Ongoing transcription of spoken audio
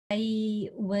I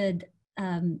would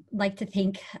like to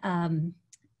thank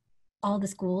all the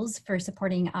schools for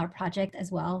supporting our project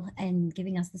as well and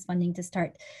giving us this funding to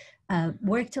start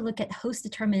work to look at host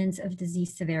determinants of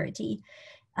disease severity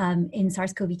in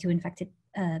SARS-CoV-2 infected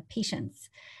patients.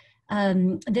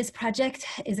 This project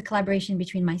is a collaboration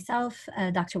between myself,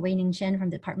 Dr. Wei-Ning Chen from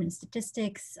the Department of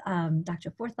Statistics,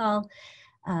 Dr. Forthal,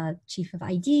 Chief of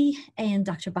ID, and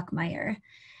Dr. Buckmeyer.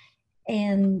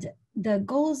 And the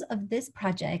goals of this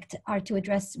project are to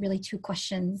address really two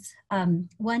questions.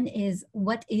 One is,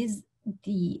 what is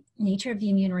the nature of the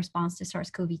immune response to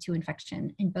SARS-CoV-2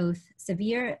 infection in both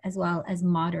severe as well as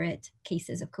moderate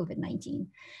cases of COVID-19?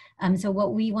 So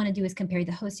what we want to do is compare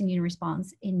the host immune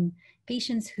response in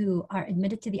patients who are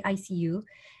admitted to the ICU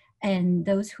and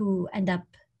those who end up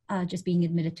just being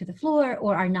admitted to the floor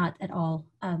or are not at all,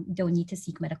 don't need to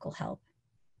seek medical help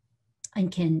and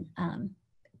can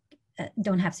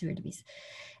don't have severe disease.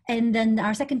 And then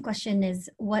our second question is,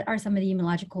 what are some of the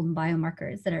immunological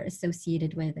biomarkers that are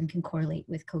associated with and can correlate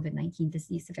with COVID-19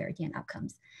 disease severity and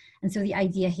outcomes? And so the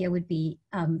idea here would be,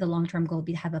 the long-term goal would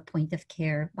be to have a point of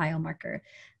care biomarker,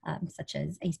 such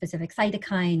as a specific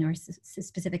cytokine or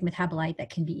specific metabolite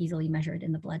that can be easily measured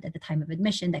in the blood at the time of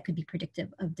admission that could be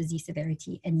predictive of disease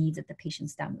severity and needs of the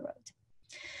patients down the road.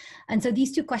 And so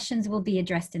these two questions will be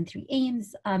addressed in three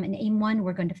aims. In aim one,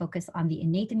 we're going to focus on the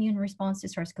innate immune response to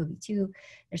SARS-CoV-2.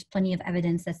 There's plenty of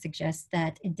evidence that suggests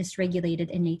that a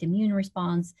dysregulated innate immune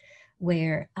response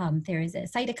where there is a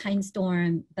cytokine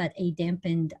storm, but a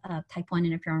dampened type 1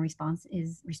 interferon response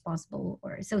is responsible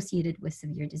or associated with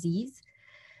severe disease.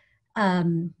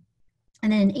 And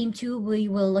then in aim two, we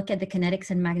will look at the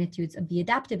kinetics and magnitudes of the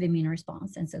adaptive immune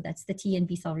response. And so that's the T and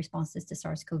B cell responses to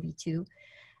SARS-CoV-2.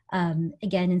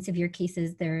 Again, in severe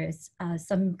cases, there is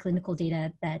some clinical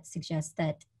data that suggests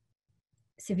that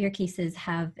severe cases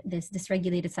have this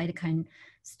dysregulated cytokine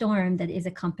storm that is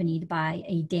accompanied by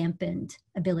a dampened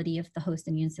ability of the host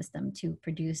immune system to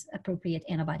produce appropriate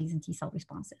antibodies and T cell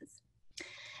responses.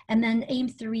 And then aim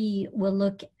three will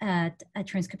look at a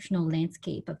transcriptional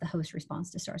landscape of the host response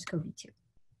to SARS-CoV-2.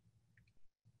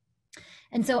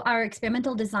 And so our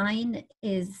experimental design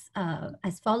is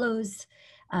as follows.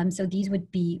 So these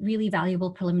would be really valuable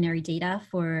preliminary data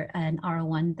for an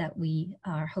R01 that we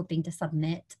are hoping to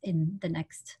submit in the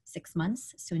next 6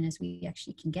 months, as soon as we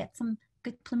actually can get some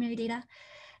good preliminary data.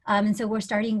 And so we're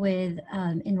starting with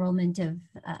enrollment of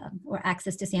or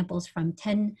access to samples from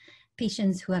 10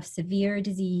 patients who have severe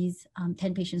disease,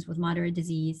 10 patients with moderate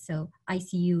disease, so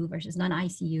ICU versus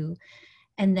non-ICU,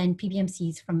 and then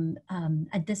PBMCs from,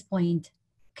 at this point,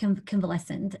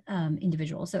 convalescent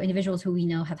individuals, so individuals who we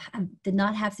know did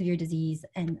not have severe disease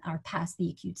and are past the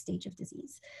acute stage of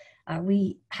disease.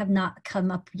 We have not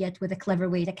come up yet with a clever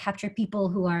way to capture people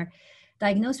who are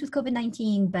diagnosed with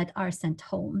COVID-19 but are sent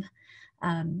home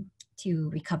to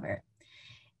recover.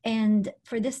 And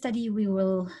for this study,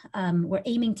 we're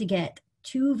aiming to get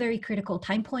two very critical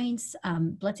time points,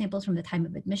 blood samples from the time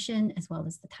of admission as well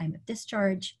as the time of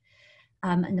discharge.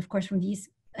 And of course, from these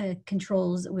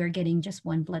controls, we're getting just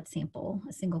one blood sample,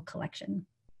 a single collection.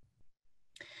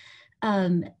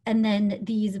 And then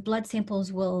these blood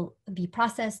samples will be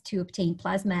processed to obtain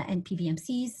plasma and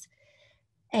PBMCs.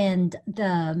 And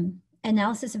the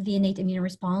analysis of the innate immune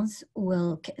response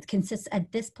will consist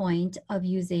at this point of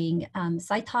using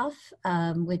CyTOF,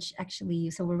 which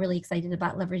actually, so we're really excited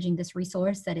about leveraging this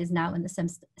resource that is now in the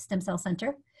Stem Cell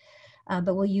Center.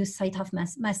 But we'll use CyTOF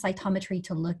mass cytometry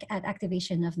to look at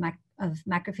activation of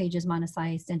macrophages,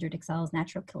 monocytes, dendritic cells,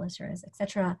 natural killer cells, et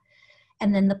cetera.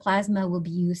 And then the plasma will be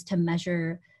used to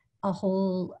measure a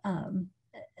whole,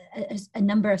 a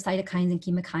number of cytokines and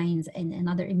chemokines and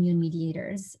other immune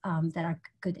mediators that are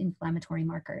good inflammatory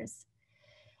markers.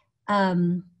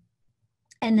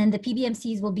 And then the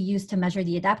PBMCs will be used to measure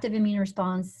the adaptive immune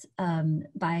response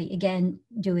by, again,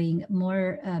 doing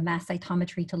more mass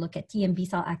cytometry to look at T and B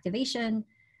cell activation.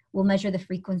 We'll measure the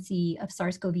frequency of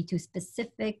SARS-CoV-2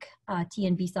 specific T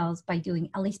and B cells by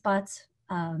doing ELISpots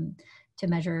to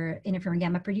measure interferon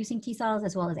gamma producing T cells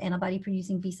as well as antibody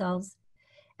producing B cells.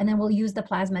 And then we'll use the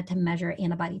plasma to measure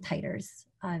antibody titers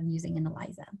using an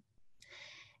ELISA.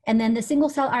 And then the single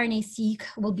cell RNA-seq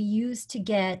will be used to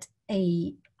get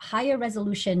a higher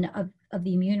resolution of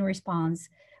the immune response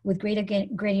with greater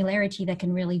granularity that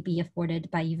can really be afforded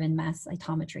by even mass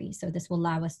cytometry. So this will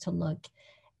allow us to look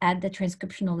at the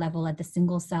transcriptional level, at the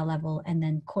single cell level, and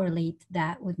then correlate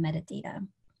that with metadata.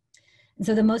 And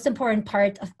so the most important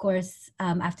part, of course,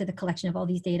 after the collection of all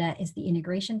these data is the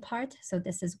integration part. So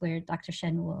this is where Dr.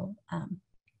 Shen will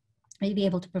be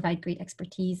able to provide great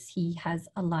expertise. He has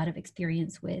a lot of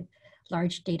experience with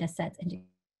large data sets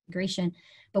integration,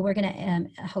 but we're going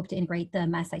to hope to integrate the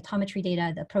mass cytometry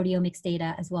data, the proteomics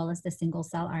data, as well as the single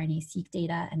cell RNA-seq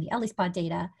data and the ELISpot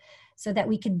data, so that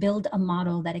we could build a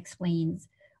model that explains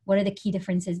what are the key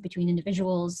differences between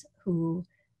individuals who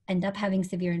end up having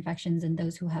severe infections and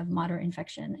those who have moderate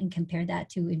infection, and compare that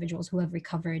to individuals who have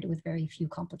recovered with very few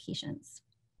complications.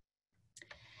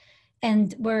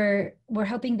 And we're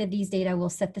hoping that these data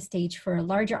will set the stage for a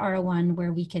larger R01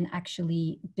 where we can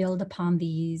actually build upon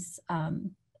these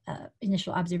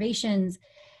initial observations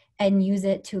and use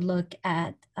it to look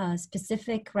at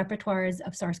specific repertoires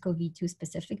of SARS-CoV-2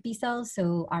 specific B cells.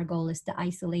 So our goal is to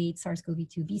isolate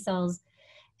SARS-CoV-2 B cells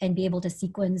and be able to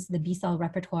sequence the B cell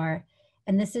repertoire.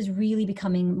 And this is really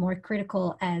becoming more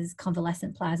critical as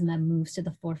convalescent plasma moves to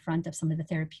the forefront of some of the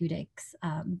therapeutics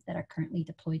that are currently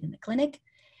deployed in the clinic.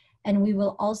 And we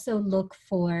will also look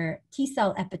for T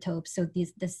cell epitopes. So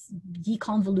this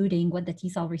deconvoluting what the T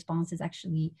cell response is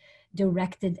actually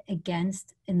directed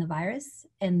against in the virus.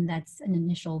 And that's an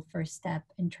initial first step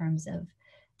in terms of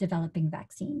developing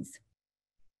vaccines.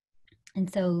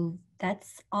 And so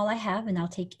that's all I have, and I'll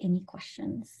take any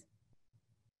questions.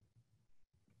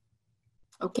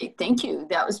 Okay, thank you.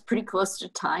 That was pretty close to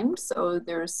time, so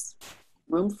there's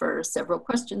room for several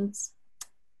questions.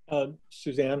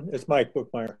 Suzanne, it's Mike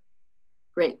Bookmeyer.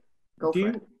 Great, go for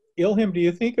it. Ilhem, do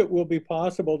you think it will be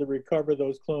possible to recover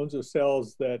those clones of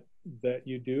cells that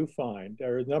you do find?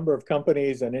 There are a number of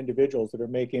companies and individuals that are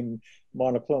making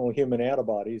monoclonal human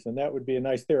antibodies, and that would be a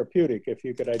nice therapeutic if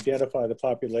you could identify the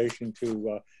population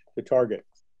to target.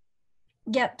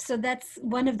 Yep, so that's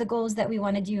one of the goals that we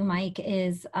want to do, Mike,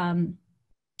 is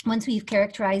once we've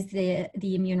characterized the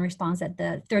immune response at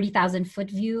the 30,000-foot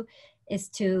view, is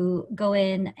to go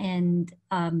in and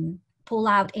pull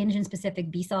out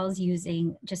antigen-specific B cells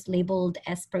using just labeled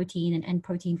S protein and N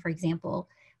protein, for example,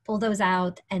 pull those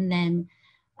out and then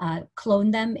clone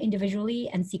them individually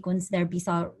and sequence their B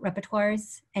cell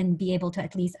repertoires and be able to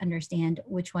at least understand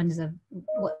which ones of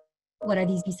what are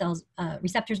these B cells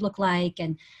receptors look like,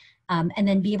 and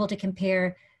then be able to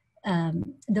compare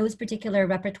those particular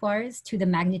repertoires to the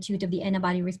magnitude of the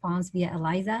antibody response via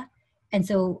ELISA. And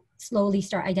so slowly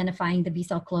start identifying the B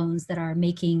cell clones that are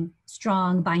making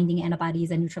strong binding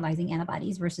antibodies and neutralizing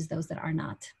antibodies versus those that are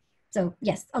not. So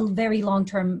yes, a very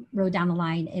long-term road down the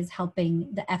line is helping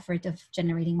the effort of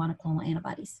generating monoclonal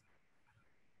antibodies.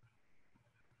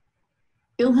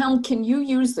 Ilhem, can you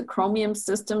use the Chromium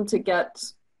system to get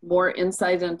more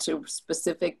insight into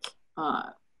specific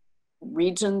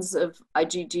regions of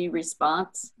IgG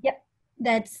response? Yep.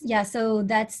 So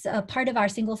that's part of our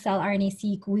single cell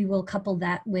RNA-seq. We will couple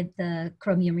that with the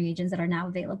Chromium reagents that are now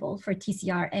available for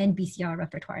TCR and BCR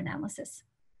repertoire analysis.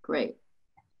 Great.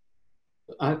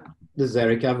 This is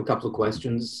Eric. I have a couple of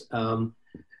questions.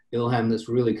 Ilhem, that's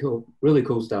really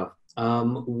cool stuff.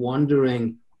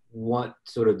 Wondering what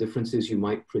sort of differences you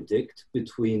might predict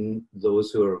between those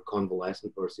who are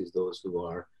convalescent versus those who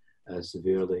are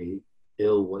severely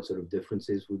ill. What sort of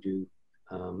differences would you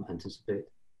anticipate?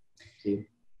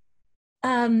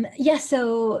 Yeah,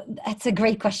 so that's a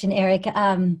great question, Eric.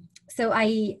 So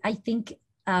I think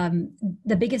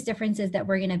the biggest difference is that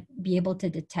we're going to be able to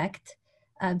detect.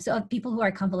 So of people who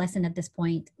are convalescent at this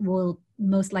point will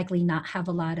most likely not have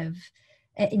a lot of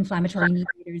inflammatory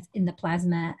mediators in the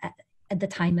plasma at the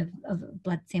time of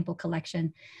blood sample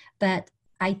collection. But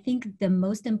I think the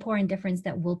most important difference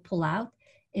that we'll pull out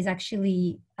is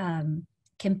actually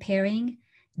comparing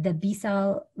the B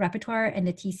cell repertoire and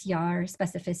the TCR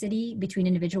specificity between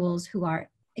individuals who are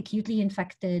acutely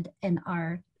infected and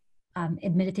are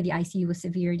admitted to the ICU with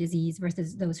severe disease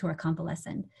versus those who are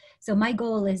convalescent. So my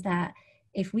goal is that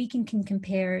if we can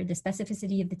compare the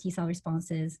specificity of the T cell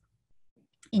responses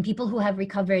in people who have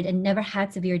recovered and never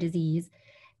had severe disease,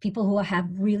 people who have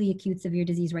really acute severe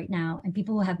disease right now, and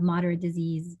people who have moderate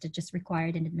disease that just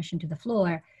required an admission to the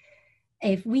floor,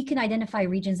 if we can identify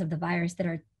regions of the virus that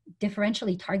are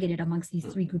differentially targeted amongst these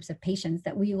three groups of patients,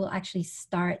 that we will actually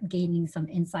start gaining some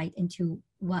insight into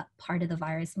what part of the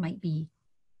virus might be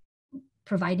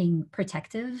providing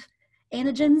protective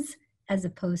antigens as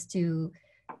opposed to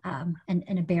an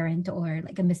aberrant or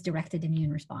like a misdirected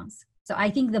immune response. So I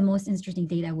think the most interesting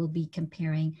data will be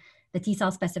comparing the T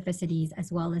cell specificities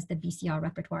as well as the BCR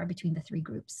repertoire between the three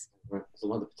groups. Right. There's a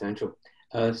lot of potential.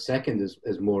 Second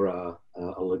is more a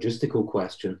logistical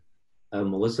question.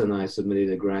 Melissa and I submitted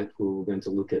a grant where we're going to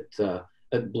look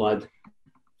at blood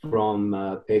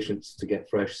from patients to get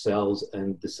fresh cells,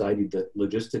 and decided that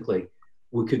logistically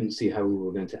we couldn't see how we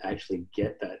were going to actually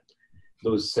get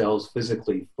those cells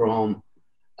physically from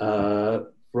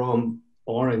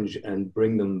Orange and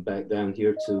bring them back down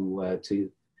here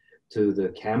to to the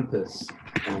campus,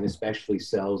 and especially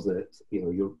cells that, you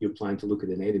know, you're planning to look at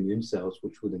innate immune cells,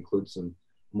 which would include some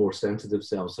more sensitive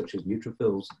cells such as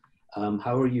neutrophils.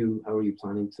 How are you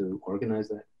planning to organize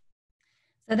that?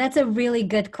 So that's a really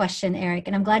good question, Eric,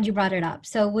 and I'm glad you brought it up.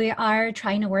 So we are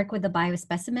trying to work with the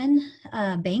biospecimen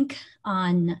bank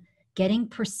on getting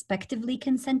prospectively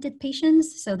consented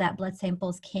patients so that blood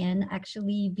samples can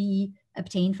actually be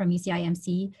obtained from UCI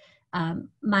MC.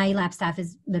 My lab staff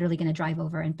is literally going to drive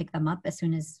over and pick them up as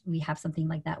soon as we have something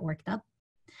like that worked up.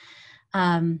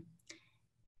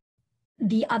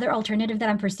 The other alternative that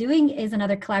I'm pursuing is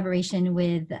another collaboration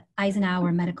with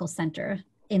Eisenhower Medical Center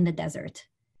in the desert.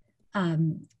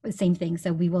 Same thing,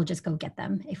 so we will just go get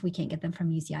them if we can't get them from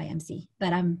UCI MC.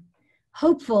 But I'm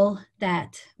hopeful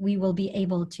that we will be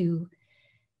able to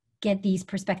get these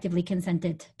prospectively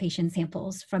consented patient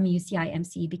samples from UCI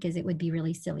MC, because it would be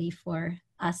really silly for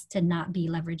us to not be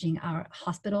leveraging our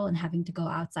hospital and having to go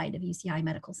outside of UCI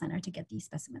Medical Center to get these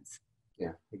specimens.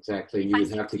 Yeah, exactly. You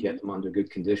would have to get them under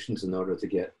good conditions in order to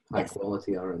get high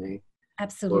quality RNA.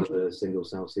 Absolutely. For the single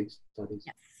cell seq studies.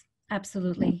 Yes,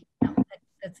 absolutely. No,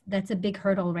 that's a big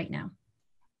hurdle right now.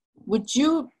 Would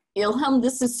you, Ilhem,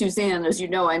 this is Suzanne. As you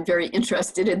know, I'm very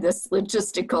interested in this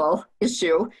logistical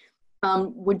issue.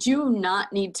 Would you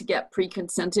not need to get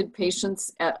pre-consented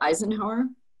patients at Eisenhower?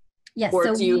 Yes. Or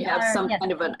so do you have some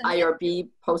kind of an IRB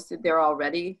posted there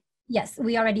already? Yes,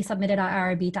 we already submitted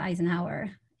our IRB to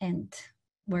Eisenhower, and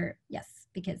we're, yes,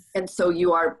 because. And so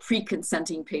you are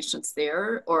pre-consenting patients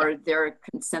there, or their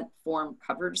consent form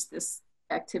covers this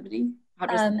activity? How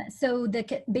does so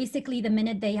basically the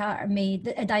minute they are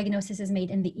made, a diagnosis is made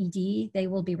in the ED, they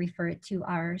will be referred to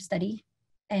our study.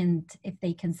 And if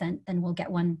they consent, then we'll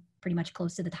get one pretty much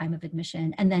close to the time of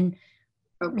admission. And then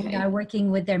we are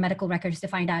working with their medical records to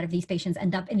find out if these patients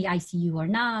end up in the ICU or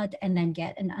not, and then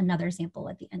get another sample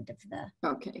at the end of the.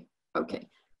 Okay.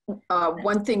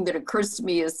 One thing that occurs to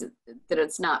me is that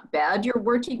it's not bad you're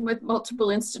working with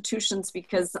multiple institutions,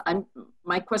 because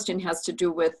my question has to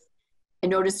do with, I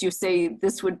noticed you say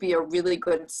this would be a really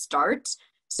good start.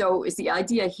 So is the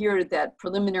idea here that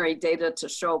preliminary data to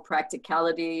show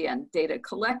practicality and data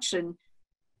collection,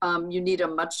 you need a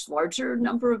much larger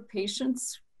number of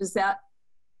patients? Is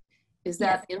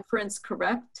that inference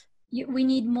correct? We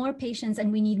need more patients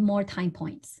and we need more time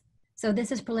points. So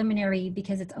this is preliminary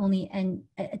because it's only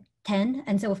 10.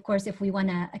 And so of course, if we want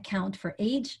to account for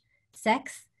age,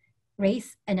 sex,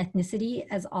 race, and ethnicity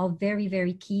as all very,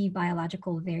 very key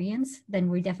biological variants, then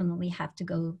we definitely have to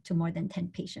go to more than 10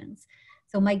 patients.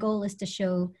 So my goal is to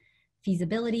show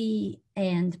feasibility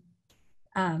and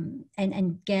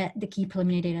get the key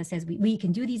preliminary data says we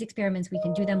can do these experiments, we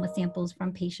can do them with samples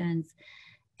from patients,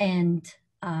 and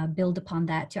build upon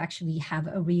that to actually have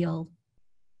a real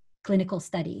clinical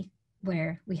study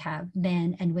where we have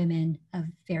men and women of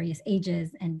various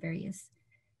ages and various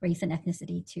race and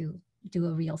ethnicity to do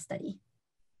a real study.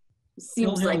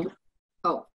 Seems like,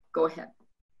 oh, go ahead.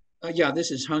 Yeah, this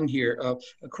is Hung here.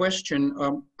 A question,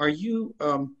 are you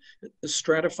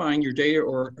stratifying your data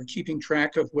or keeping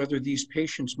track of whether these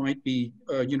patients might be,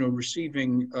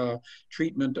 receiving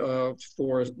treatment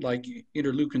for like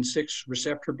interleukin-6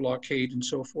 receptor blockade and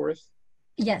so forth?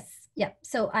 Yes, yeah.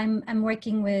 So I'm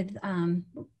working with,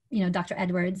 Dr.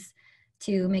 Edwards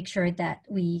to make sure that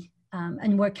we,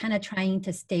 and we're kind of trying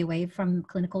to stay away from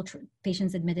clinical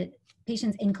patients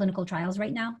in clinical trials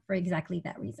right now for exactly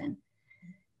that reason.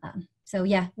 So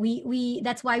yeah,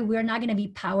 that's why we're not going to be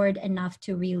powered enough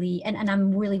to really, and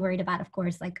I'm really worried about, of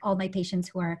course, like all my patients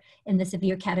who are in the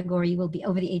severe category will be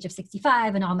over the age of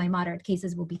 65, and all my moderate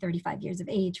cases will be 35 years of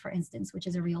age, for instance, which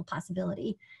is a real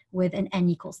possibility with an N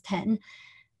equals 10.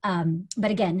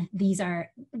 But again, we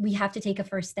have to take a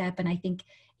first step. And I think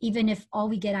even if all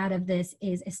we get out of this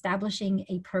is establishing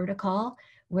a protocol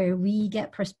where we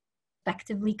get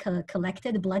prospectively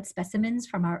collected blood specimens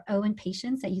from our own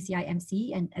patients at UCI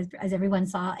MC, and as everyone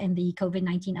saw in the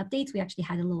COVID-19 updates, we actually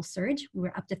had a little surge.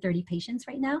 We're up to 30 patients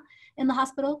right now in the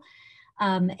hospital.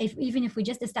 Even if we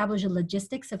just establish the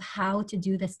logistics of how to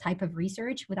do this type of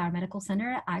research with our medical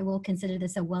center, I will consider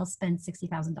this a well-spent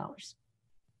 $60,000.